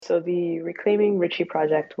So the Reclaiming Richie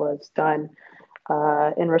project was done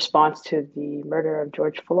in response to the murder of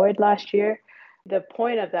George Floyd last year. The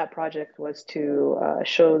point of that project was to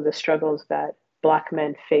show the struggles that Black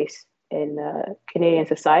men face in Canadian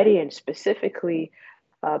society, and specifically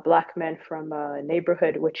Black men from a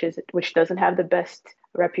neighborhood which doesn't have the best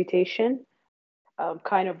reputation.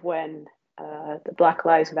 Kind of when the Black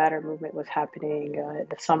Lives Matter movement was happening in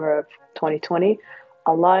the summer of 2020,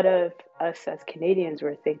 a lot of us as Canadians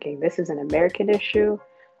were thinking this is an American issue.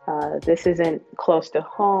 This isn't close to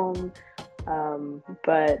home.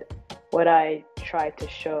 But what I tried to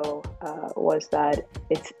show was that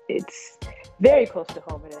it's very close to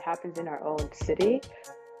home, and it happens in our own city.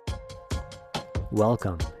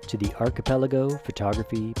 Welcome to the Archipelago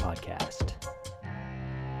Photography Podcast.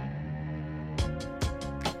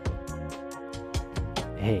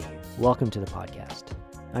 Hey, welcome to the podcast.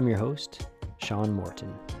 I'm your host, Sean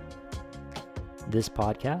Morton. This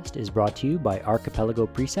podcast is brought to you by Archipelago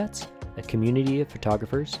Presets, a community of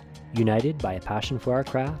photographers united by a passion for our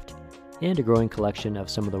craft and a growing collection of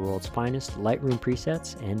some of the world's finest Lightroom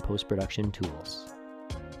presets and post-production tools.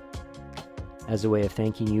 As a way of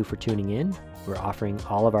thanking you for tuning in, we're offering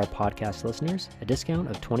all of our podcast listeners a discount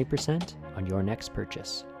of 20% on your next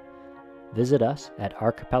purchase. Visit us at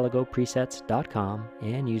archipelagopresets.com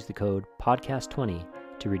and use the code PODCAST20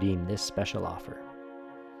 to redeem this special offer.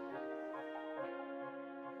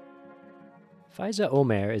 Faiza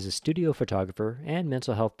Omer is a studio photographer and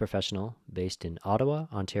mental health professional based in Ottawa,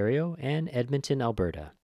 Ontario, and Edmonton,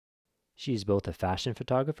 Alberta. She is both a fashion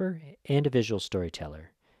photographer and a visual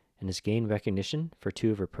storyteller, and has gained recognition for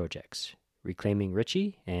two of her projects, Reclaiming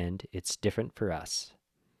Richie and It's Different for Us.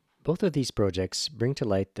 Both of these projects bring to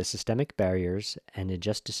light the systemic barriers and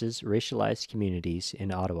injustices racialized communities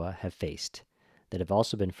in Ottawa have faced, that have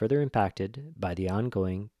also been further impacted by the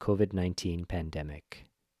ongoing COVID-19 pandemic.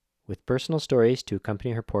 With personal stories to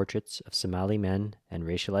accompany her portraits of Somali men and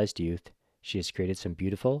racialized youth, she has created some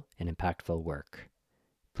beautiful and impactful work.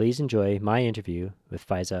 Please enjoy my interview with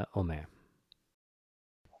Faiza Omer.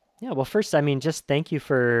 Yeah, well, first, just thank you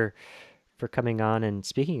for coming on and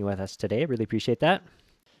speaking with us today. I really appreciate that.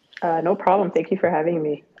 No problem. Thank you for having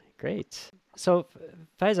me. Great. So,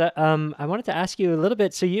 Faiza, I wanted to ask you a little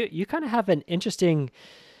bit. So you kind of have an interesting,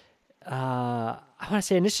 an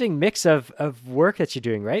interesting mix of work that you're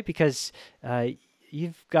doing, right? Because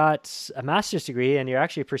you've got a master's degree and you're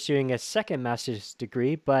actually pursuing a second master's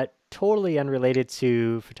degree, but totally unrelated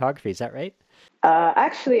to photography. Is that right?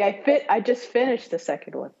 Actually, I just finished the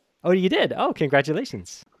second one. Oh, you did? Oh,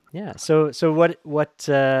 congratulations. Yeah. So what do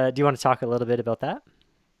you want to talk a little bit about that?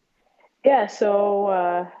 Yeah,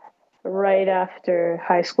 so right after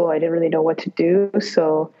high school, I didn't really know what to do.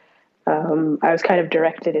 So I was kind of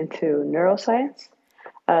directed into neuroscience.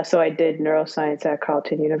 So I did neuroscience at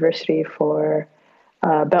Carleton University for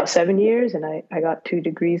about 7 years, and I got 2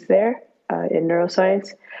 degrees there in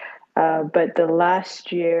neuroscience. But the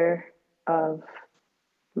last year of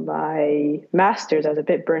my master's, I was a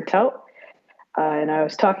bit burnt out. And I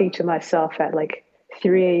was talking to myself at like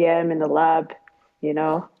 3 a.m. in the lab,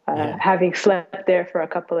 having slept there for a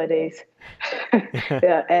couple of days.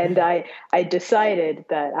 Yeah, and I decided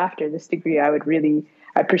that after this degree,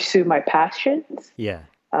 I pursue my passions. Yeah.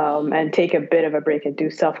 And take a bit of a break and do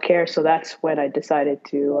self-care. So that's when I decided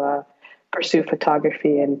to pursue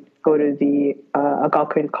photography and go to the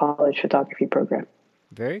Algonquin College photography program.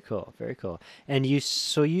 Very cool. Very cool. And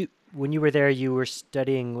when you were there, you were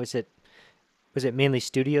studying, was it mainly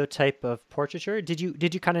studio type of portraiture? Did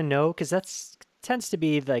you kind of know? Because that's tends to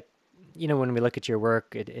be like, when we look at your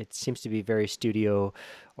work, it seems to be very studio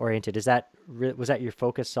oriented. Was that your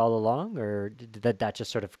focus all along, or did that just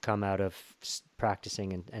sort of come out of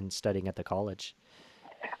practicing and studying at the college?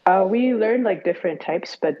 We learned like different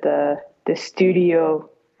types, but the studio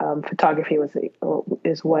photography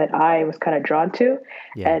is what I was kind of drawn to.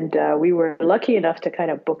 Yeah. And we were lucky enough to kind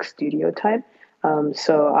of book studio time.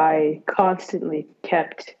 So I constantly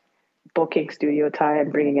kept booking studio time,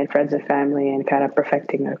 bringing in friends and family, and kind of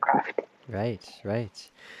perfecting our craft. Right.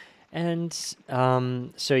 And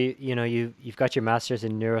so you've got your master's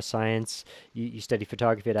in neuroscience. You study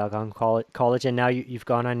photography at Algonquin College, and now you've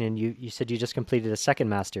gone on and you said you just completed a second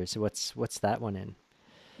master's. So what's that one in?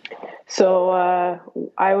 So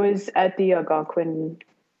I was at the Algonquin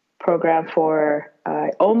program for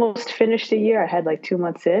almost finished a year. I had like 2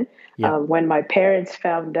 months in. Yeah. When my parents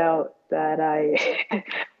found out that I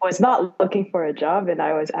was not looking for a job and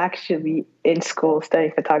I was actually in school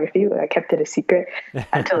studying photography, I kept it a secret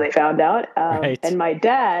until they found out. Right. And my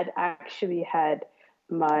dad actually had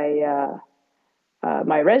my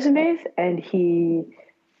my resumes, and he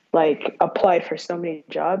like applied for so many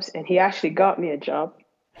jobs, and he actually got me a job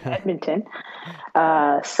in Edmonton.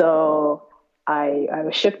 So I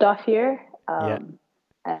was shipped off here, Yeah.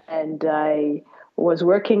 and I was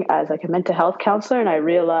working as like a mental health counselor, and I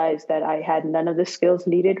realized that I had none of the skills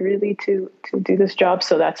needed really to do this job.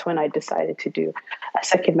 So that's when I decided to do a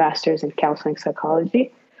second master's in counseling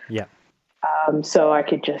psychology. Yeah. So I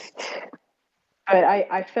could just, but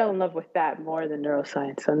I fell in love with that more than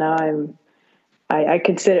neuroscience. So now I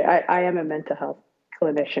consider I am a mental health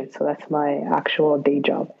clinician. So that's my actual day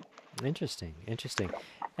job. Interesting. Interesting.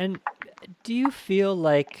 And do you feel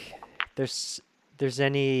like there's there's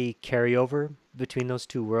any carryover between those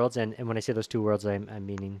two worlds? And when I say those two worlds, I'm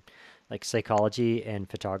meaning like psychology and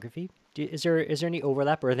photography. Is there any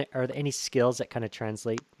overlap, or are there any skills that kind of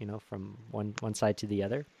translate, from one side to the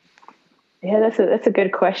other? Yeah, that's a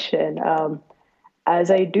good question.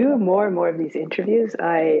 As I do more and more of these interviews,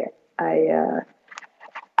 I I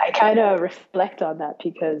kind of reflect on that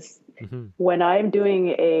because Mm-hmm. when I'm doing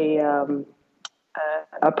a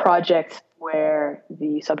project where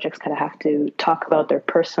the subjects kind of have to talk about their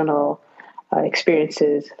personal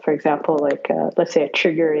experiences, for example, like let's say a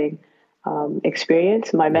triggering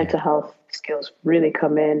experience, my Yeah. mental health skills really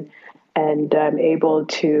come in, and I'm able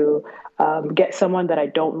to get someone that I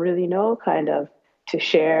don't really know kind of to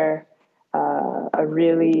share a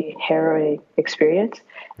really harrowing experience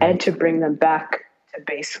and to Right. bring them back to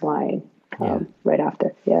baseline Yeah. right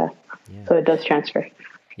after. Yeah. Yeah. So it does transfer.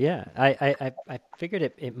 Yeah, I figured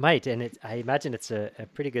it might, and I imagine it's a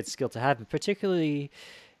pretty good skill to have, and particularly,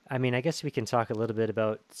 I mean, I guess we can talk a little bit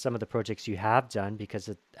about some of the projects you have done because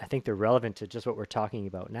I think they're relevant to just what we're talking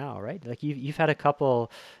about now, right? Like you've had a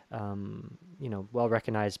couple, well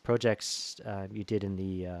recognized projects you did in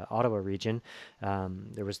the Ottawa region.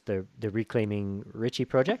 There was the Reclaiming Richie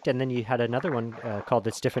project, and then you had another one called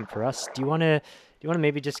 "It's Different for Us." Do you want to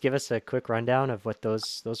maybe just give us a quick rundown of what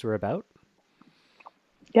those were about?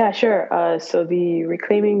 Yeah, sure. So the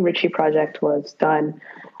Reclaiming Richie project was done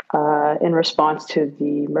in response to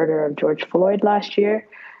the murder of George Floyd last year.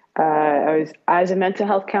 I was, as a mental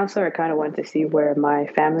health counselor, I kind of wanted to see where my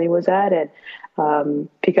family was at. And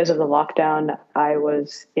because of the lockdown, I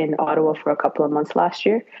was in Ottawa for a couple of months last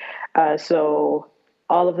year. So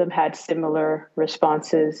all of them had similar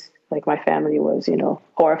responses. Like my family was,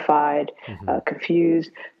 horrified, Hmm.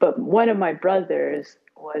 confused. But one of my brothers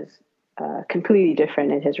was completely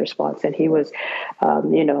different in his response. And he was,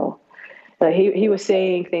 you know, he was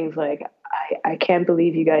saying things like, I can't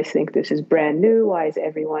believe you guys think this is brand new. Why is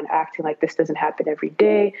everyone acting like this doesn't happen every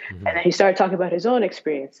day? And Hmm. then he started talking about his own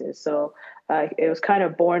experiences. So it was kind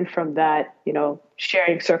of born from that,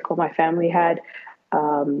 sharing circle my family had.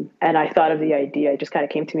 And I thought of the idea. It just kind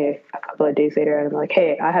of came to me a couple of days later. And I'm like,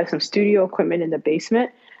 hey, I have some studio equipment in the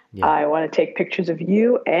basement. Yeah. I want to take pictures of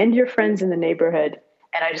you and your friends in the neighborhood.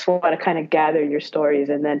 And I just want to kind of gather your stories.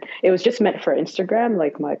 And then it was just meant for Instagram,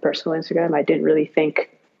 like my personal Instagram. I didn't really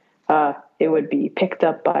think it would be picked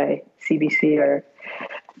up by CBC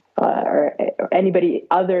or anybody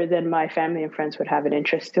other than my family and friends would have an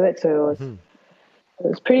interest to it. So Hmm. it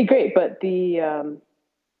was pretty great. But the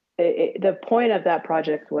point of that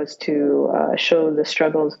project was to show the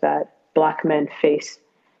struggles that Black men face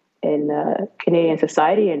in Canadian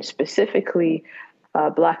society, and specifically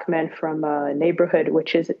Black men from a neighborhood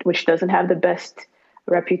which doesn't have the best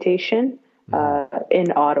reputation Hmm.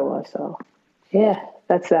 in Ottawa. So yeah,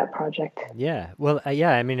 that's that project. Yeah. Well,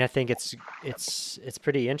 yeah. I mean, I think it's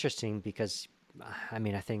pretty interesting because, I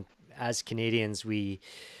mean, I think as Canadians we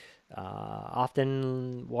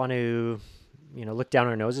often want to, look down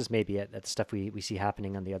our noses maybe at the stuff we see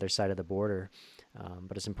happening on the other side of the border,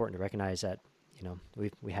 but it's important to recognize that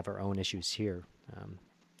we have our own issues here,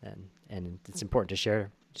 and it's important to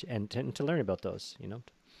share and to learn about those.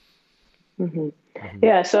 Hmm. Hmm.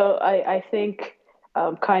 Yeah, so I think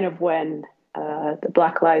kind of when the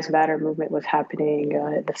Black Lives Matter movement was happening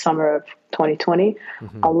in the summer of 2020,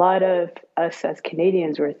 Hmm. a lot of us as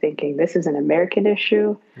Canadians were thinking this is an American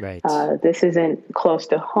issue. Right. This isn't close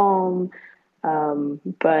to home.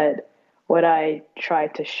 But what I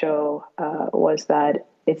tried to show was that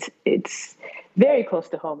it's very close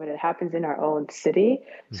to home, and it happens in our own city.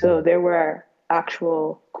 So Hmm. there were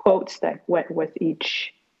actual quotes that went with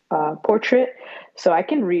each portrait. So I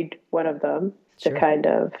can read one of them to Sure. kind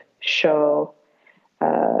of show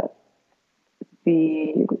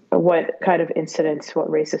the what kind of incidents, what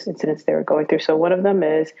racist incidents they were going through. So one of them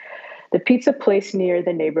is the pizza place near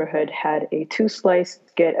the neighborhood had a 2 slice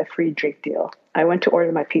get a free drink deal. I went to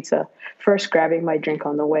order my pizza, first grabbing my drink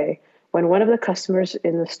on the way, when one of the customers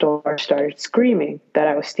in the store started screaming that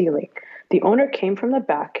I was stealing. The owner came from the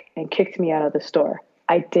back and kicked me out of the store.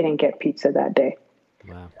 I didn't get pizza that day.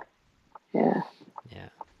 Wow. Yeah. Yeah.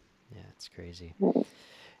 Yeah. It's crazy.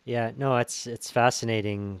 Yeah. No, it's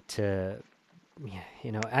fascinating to,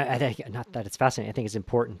 yeah, I think not that it's fascinating. I think it's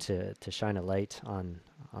important to shine a light on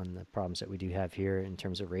the problems that we do have here in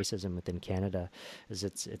terms of racism within Canada, as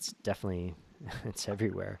it's definitely it's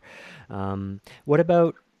everywhere. What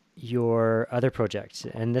about your other project?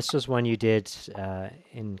 And this was one you did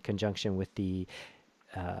in conjunction with the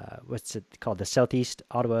what's it called, the Southeast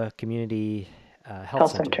Ottawa Community Health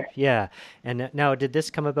Health Center. center. Yeah. And now, did this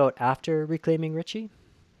come about after Reclaiming Richie?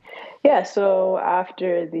 Yeah, so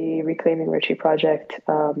after the Reclaiming Richie project,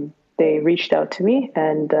 they reached out to me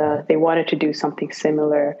and Mm-hmm. they wanted to do something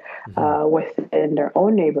similar Mm-hmm. within their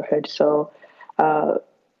own neighborhood. So uh,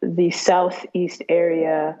 the southeast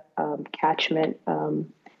area catchment.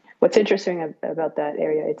 What's interesting about that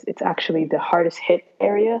area? It's actually the hardest hit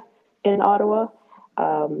area in Ottawa.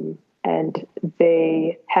 And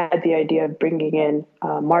they had the idea of bringing in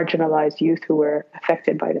marginalized youth who were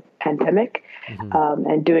affected by the pandemic, Mm-hmm.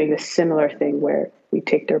 and doing a similar thing where we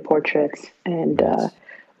take their portraits and Right.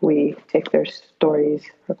 we take their stories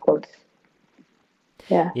or quotes.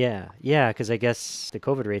 Yeah. Yeah, yeah, because I guess the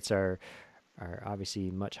COVID rates are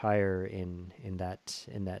obviously much higher in that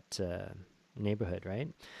neighborhood, right?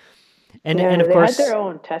 And Yeah, of they had their course,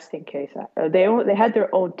 own testing case. They had their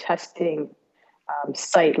own testing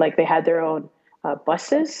site. Like they had their own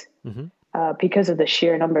buses hmm because of the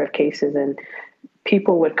sheer number of cases, and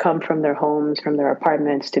people would come from their homes, from their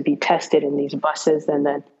apartments, to be tested in these buses, and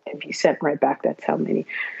then they'd be sent right back. That's how many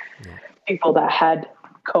yeah, people that had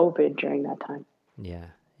COVID during that time. yeah,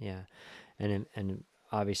 yeah, and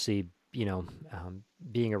obviously,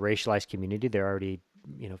 being a racialized community, they're already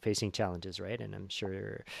facing challenges, right? And I'm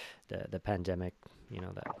sure the pandemic,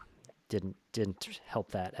 that didn't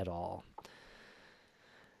help that at all.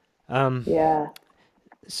 Um, Yeah.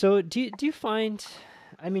 So do you find,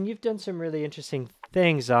 I mean, you've done some really interesting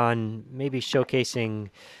things on maybe showcasing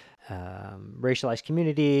racialized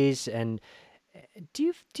communities, and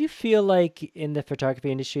do you feel like in the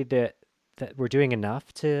photography industry that we're doing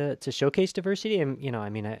enough to showcase diversity? And I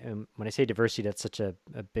mean, when I say diversity, that's such a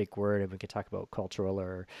big word, and we could talk about cultural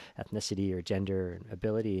or ethnicity or gender and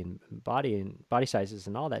ability and body sizes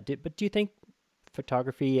and all that. But do you think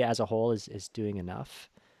photography as a whole is doing enough?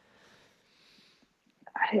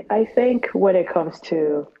 I think when it comes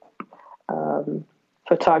to um,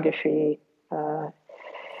 photography uh,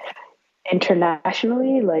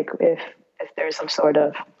 internationally, like if there's some sort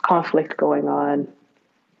of conflict going on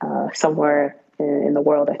somewhere in the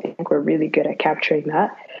world, I think we're really good at capturing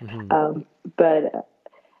that. hmm But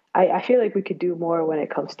I feel like we could do more when it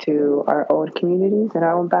comes to our own communities and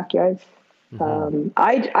our own backyards. hmm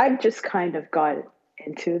I've just kind of got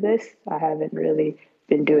into this. I haven't really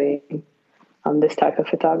been doing this type of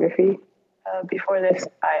photography. Before this,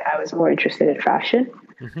 I was more interested in fashion,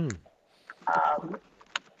 hmm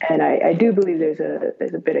and I do believe there's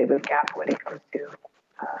a bit of a gap when it comes to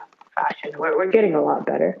fashion. We're getting a lot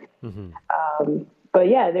better, hmm but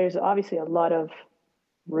yeah, there's obviously a lot of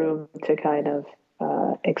room to kind of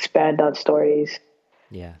expand on stories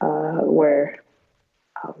Yeah. where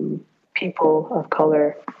people of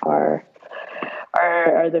color are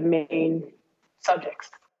the main subjects.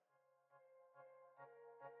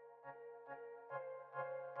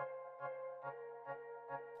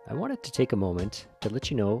 I wanted to take a moment to let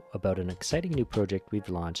you know about an exciting new project we've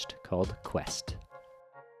launched called Quest.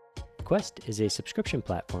 Quest is a subscription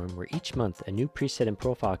platform where each month a new preset and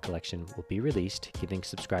profile collection will be released, giving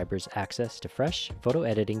subscribers access to fresh photo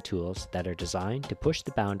editing tools that are designed to push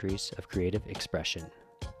the boundaries of creative expression.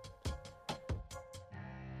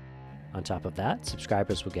 On top of that,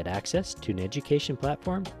 subscribers will get access to an education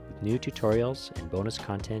platform with new tutorials and bonus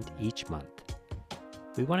content each month.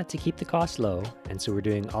 We wanted to keep the cost low, and so we're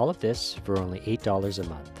doing all of this for only $8 a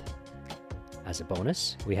month. As a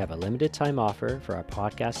bonus, we have a limited time offer for our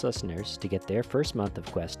podcast listeners to get their first month of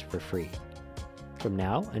Quest for free. From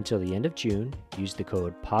now until the end of June, use the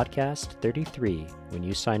code PODCAST33 when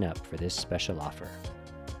you sign up for this special offer.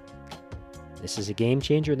 This is a game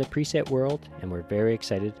changer in the preset world, and we're very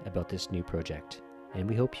excited about this new project, and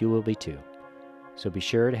we hope you will be too. So be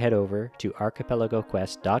sure to head over to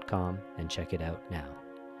archipelagoquest.com and check it out now.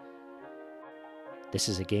 This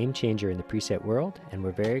is a game changer in the preset world, and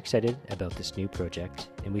we're very excited about this new project,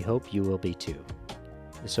 and we hope you will be too.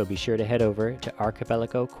 So be sure to head over to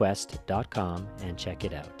archipelagoquest.com and check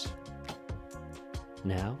it out.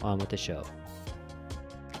 Now, on with the show.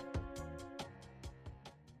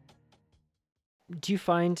 Do you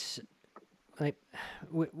find, like,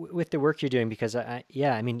 with the work you're doing, because I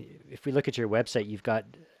mean, if we look at your website, you've got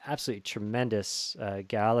absolutely tremendous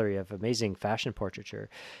gallery of amazing fashion portraiture.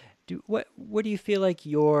 What do you feel like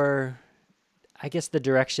your, I guess, the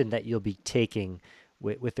direction that you'll be taking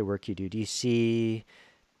with the work you do? Do you see,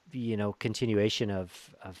 continuation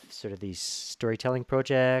of sort of these storytelling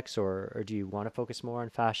projects, or do you want to focus more on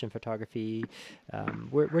fashion photography?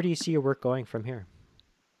 Where do you see your work going from here?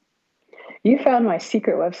 You found my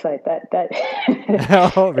secret website.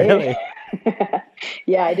 Oh, really?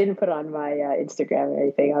 Yeah, I didn't put it on my Instagram or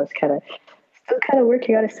anything. I was still kind of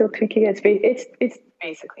working on it, still tweaking it. It's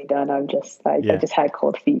basically done. I Yeah. just had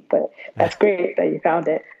cold feet, but that's great that you found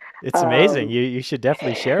it. It's amazing. Um, You should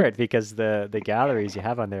definitely share it because the galleries you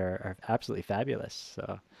have on there are absolutely fabulous.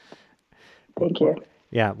 So, Thank well, you.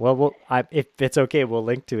 yeah. Well, if it's okay, we'll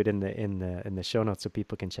link to it in the show notes so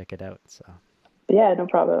people can check it out. So, Yeah, no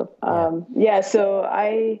problem. yeah. Yeah, so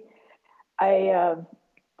I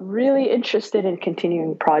really interested in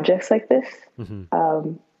continuing projects like this Hmm.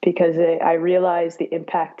 because I realize the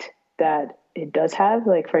impact that it does have.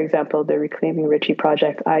 Like, for example, the Reclaiming Richie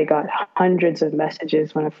project, I got hundreds of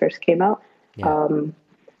messages when it first came out Yeah. um,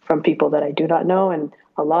 from people that I do not know, and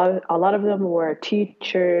a lot of them were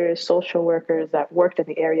teachers, social workers that worked in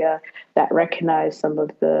the area that recognized some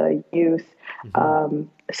of the youth. Hmm.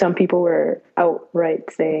 Some people were outright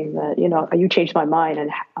saying that, you changed my mind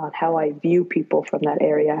on how I view people from that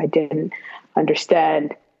area. I didn't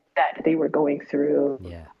understand that they were going through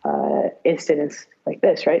Yeah. incidents like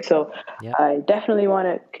this, right? So Yep. I definitely want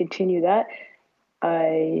to continue that.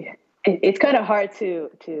 It's kind of hard to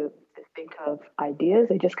think of ideas.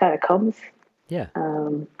 It just kind of comes. Yeah.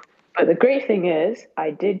 Um, but the great thing is,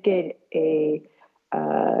 I did get a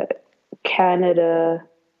uh, Canada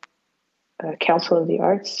Council of the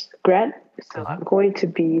Arts grant, so Hmm. I'm going to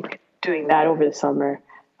be doing that over the summer,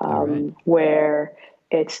 All right. where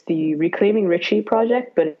it's the Reclaiming Richie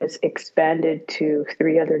project, but it's expanded to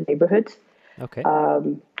three other neighborhoods Okay.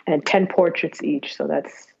 and 10 portraits each. So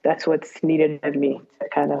that's what's needed of me to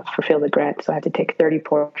kind of fulfill the grant. So I have to take 30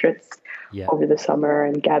 portraits Yeah. over the summer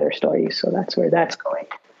and gather stories. So that's where that's going.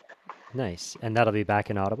 Nice. And that'll be back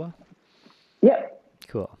in Ottawa. Yep.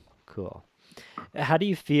 Cool. Cool. How do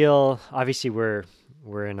you feel? Obviously, we're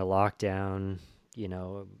in a lockdown.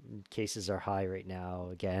 Cases are high right now.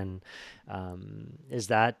 Again, is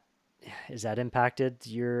that impacted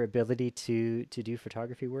your ability to do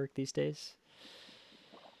photography work these days?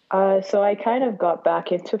 So I kind of got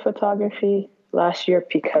back into photography last year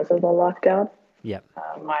because of the lockdown. Yep.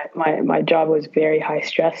 My job was very high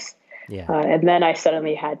stress. Yeah. And then I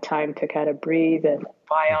suddenly had time to kind of breathe and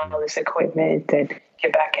buy Hmm. all this equipment and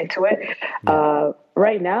get back into it. Yeah.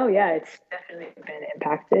 Right now, yeah, it's definitely been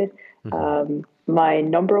impacted. Hmm. My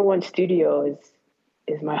number one studio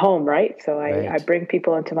is my home, right? So I Right. bring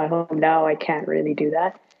people into my home now. I can't really do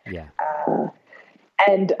that. Yeah.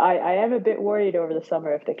 And I am a bit worried over the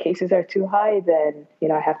summer. If the cases are too high, then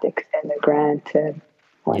I have to extend the grant and Yeah.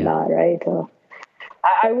 whatnot, right? So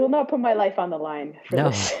I will not put my life on the line for No.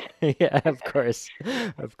 this. Yeah, of course.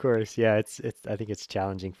 Of course. Yeah, it's I think it's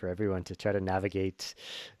challenging for everyone to try to navigate,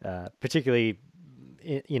 particularly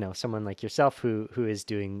someone like yourself who is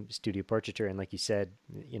doing studio portraiture, and like you said,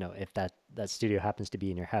 if that studio happens to be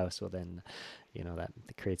in your house, well then, that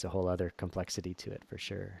creates a whole other complexity to it for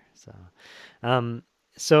sure. Um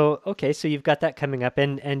so okay, so you've got that coming up,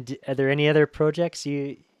 and are there any other projects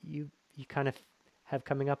you kind of have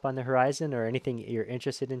coming up on the horizon, or anything you're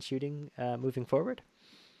interested in shooting moving forward?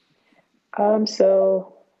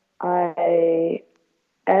 So I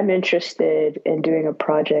am interested in doing a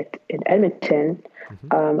project in Edmonton.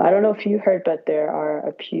 Hmm. I don't know if you heard, but there are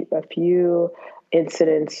a few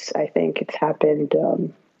incidents. I think it's happened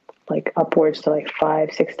like upwards to like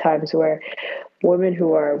 5, 6 times where women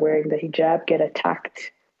who are wearing the hijab get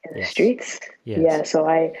attacked in the Yes. streets. Yes. Yeah, so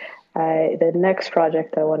the next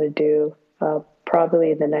project I want to do,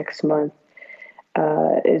 probably in the next month,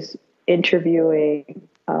 is interviewing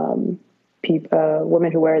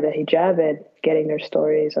women who wear the hijab and getting their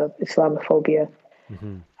stories of Islamophobia,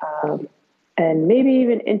 Hmm. and maybe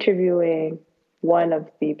even interviewing one of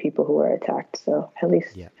the people who were attacked. So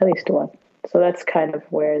Yeah. at least one. So that's kind of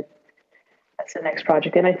where that's the next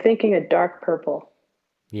project, and I'm thinking a dark purple,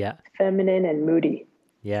 Yeah. feminine and moody.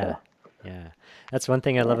 Yeah. So Yeah. That's one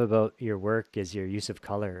thing I love yeah, about your work is your use of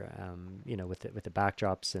color. With the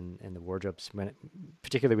backdrops and the wardrobes,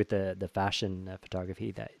 particularly with the fashion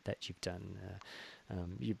photography that you've done,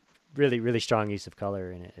 you really strong use of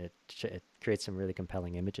color, and it creates some really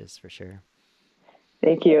compelling images for sure.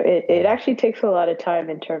 thank you. It Yeah. actually takes a lot of time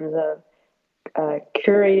in terms of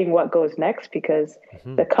curating what goes next because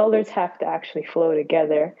Hmm. the colors have to actually flow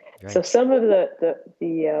together. So Right. some of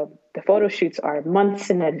the photo shoots are months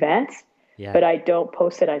in advance, Yeah. but I don't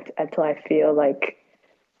post it until I feel like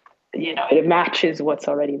it matches what's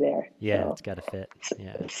already there. Yeah, So it's got to fit.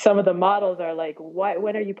 Yeah. some of the models are like, "Why?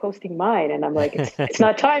 When are you posting mine?" And I'm like, "It's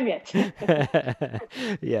not time yet."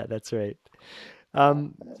 Yeah, that's right.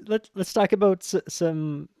 Um, let's talk about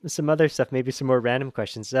some other stuff, maybe some more random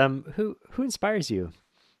questions. Who inspires you?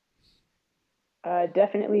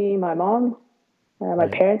 Definitely my mom, my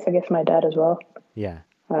Right. parents. I guess my dad as well, Yeah.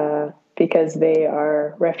 because they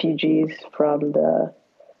are refugees from the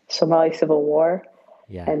Somali Civil War,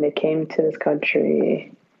 Yeah. and they came to this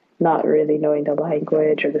country not really knowing the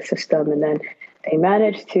language or the system, and then they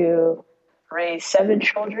managed to raise 7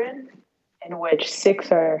 children, in which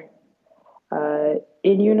 6 are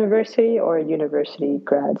in university or university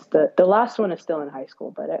grads. The last one is still in high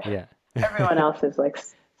school, but Yeah. everyone else is like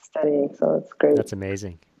studying, so it's great. That's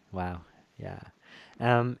amazing. Wow. Yeah.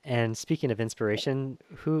 And speaking of inspiration,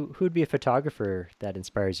 who would be a photographer that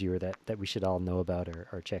inspires you or that we should all know about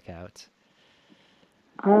or check out?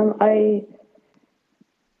 I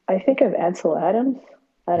think of Ansel Adams.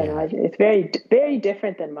 I don't know. Yeah. It's very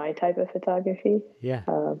different than my type of photography, Yeah.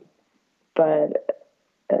 but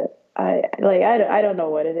I don't know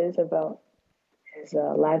what it is about his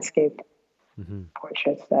landscape Hmm.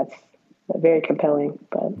 portraits that's very compelling.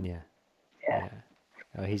 But Yeah. yeah, Yeah.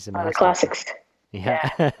 Oh, he's a the master. classics. Yeah.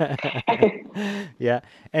 Yeah. Yeah.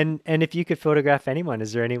 And if you could photograph anyone,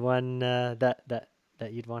 is there anyone that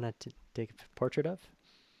you'd want to take a portrait of?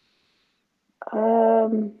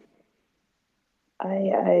 um,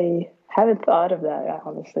 I haven't thought of that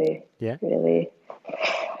honestly. Yeah. Really,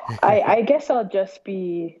 I guess I'll just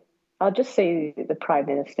say the prime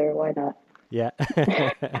minister. Why not? Yeah.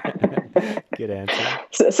 Good answer.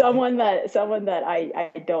 So someone that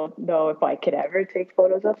I don't know if I could ever take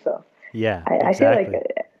photos of. So Yeah, I feel like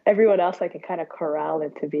exactly. everyone else I can kind of corral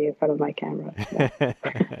into being in front of my camera. Yeah,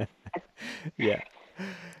 Yeah. yeah.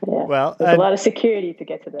 Well, There's a lot of security to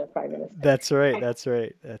get to the prime minister. that's right. That's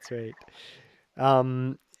right. That's right.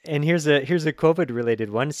 And here's a COVID related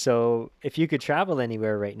one. So, if you could travel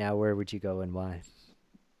anywhere right now, where would you go and why?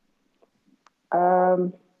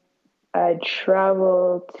 Um, I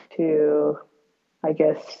traveled to, I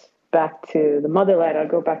guess, back to the motherland. I'll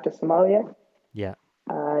go back to Somalia. Yeah.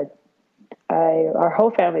 Uh, our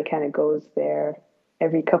whole family kind of goes there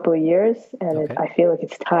every couple of years, and Okay. I feel like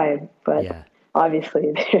it's time. But Yeah.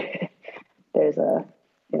 obviously, there's a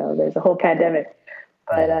there's a whole pandemic.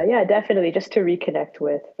 But Yeah. yeah, definitely just to reconnect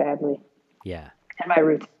with family Yeah. and my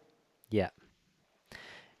roots. Yeah.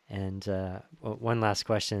 And one last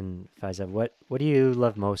question, Faiza. What do you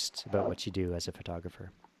love most about what you do as a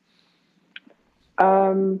photographer?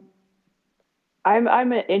 Um, I'm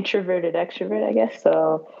an introverted extrovert, I guess.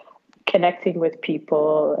 So connecting with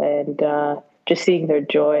people and just seeing their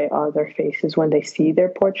joy on their faces when they see their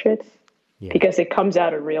portraits, Yeah. because it comes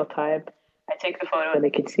out in real time. I take the photo and they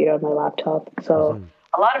can see it on my laptop. So Hmm.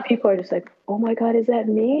 a lot of people are just like, "Oh my God, is that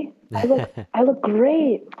me? I look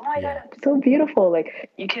great. Oh my God, Yeah. I'm so beautiful." Like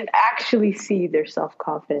you can actually see their self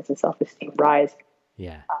confidence and self esteem rise.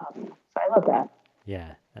 Yeah. So I love that.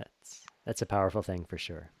 Yeah. That's a powerful thing for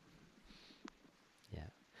sure. Yeah.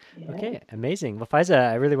 Yeah. Okay, amazing. Well, Faiza,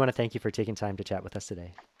 I really want to thank you for taking time to chat with us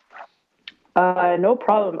today. No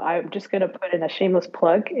problem. I'm just going to put in a shameless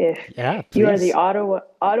plug. If Yeah, you are in the please.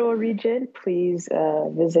 Ottawa region, please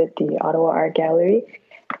visit the Ottawa Art Gallery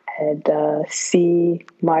and see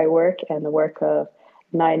my work and the work of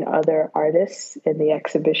 9 other artists in the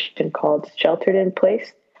exhibition called Sheltered in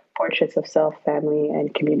Place: Portraits of Self, Family,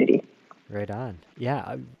 and Community. Right on.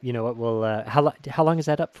 Yeah, you know what? Well, how long is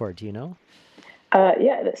that up for? Do you know?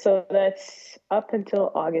 Yeah, so that's up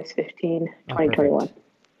until August 15, Oh, 2021. perfect.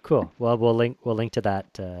 Cool. Well, we'll link to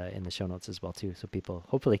that in the show notes as well too, so people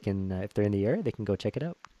hopefully can, if they're in the area, they can go check it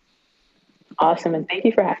out. Awesome, and thank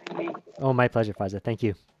you for having me. Oh, my pleasure, Faiza. Thank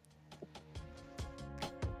you.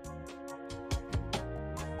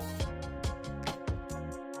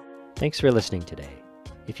 Thanks for listening today.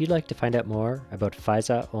 If you'd like to find out more about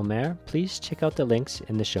Faiza Omer, please check out the links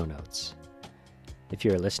in the show notes. If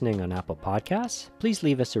you're listening on Apple Podcasts, please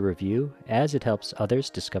leave us a review as it helps others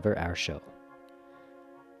discover our show.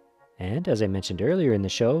 And as I mentioned earlier in the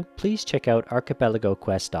show, please check out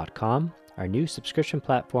archipelagoquest.com, our new subscription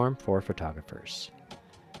platform for photographers.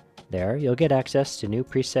 There, you'll get access to new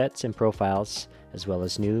presets and profiles, as well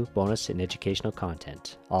as new bonus and educational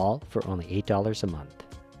content, all for only $8 a month.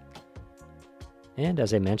 And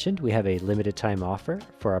as I mentioned, we have a limited time offer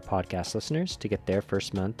for our podcast listeners to get their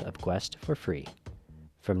first month of Quest for free.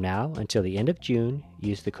 From now until the end of June,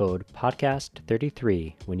 use the code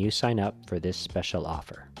PODCAST33 when you sign up for this special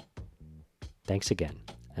offer. Thanks again.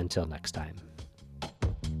 Until next time.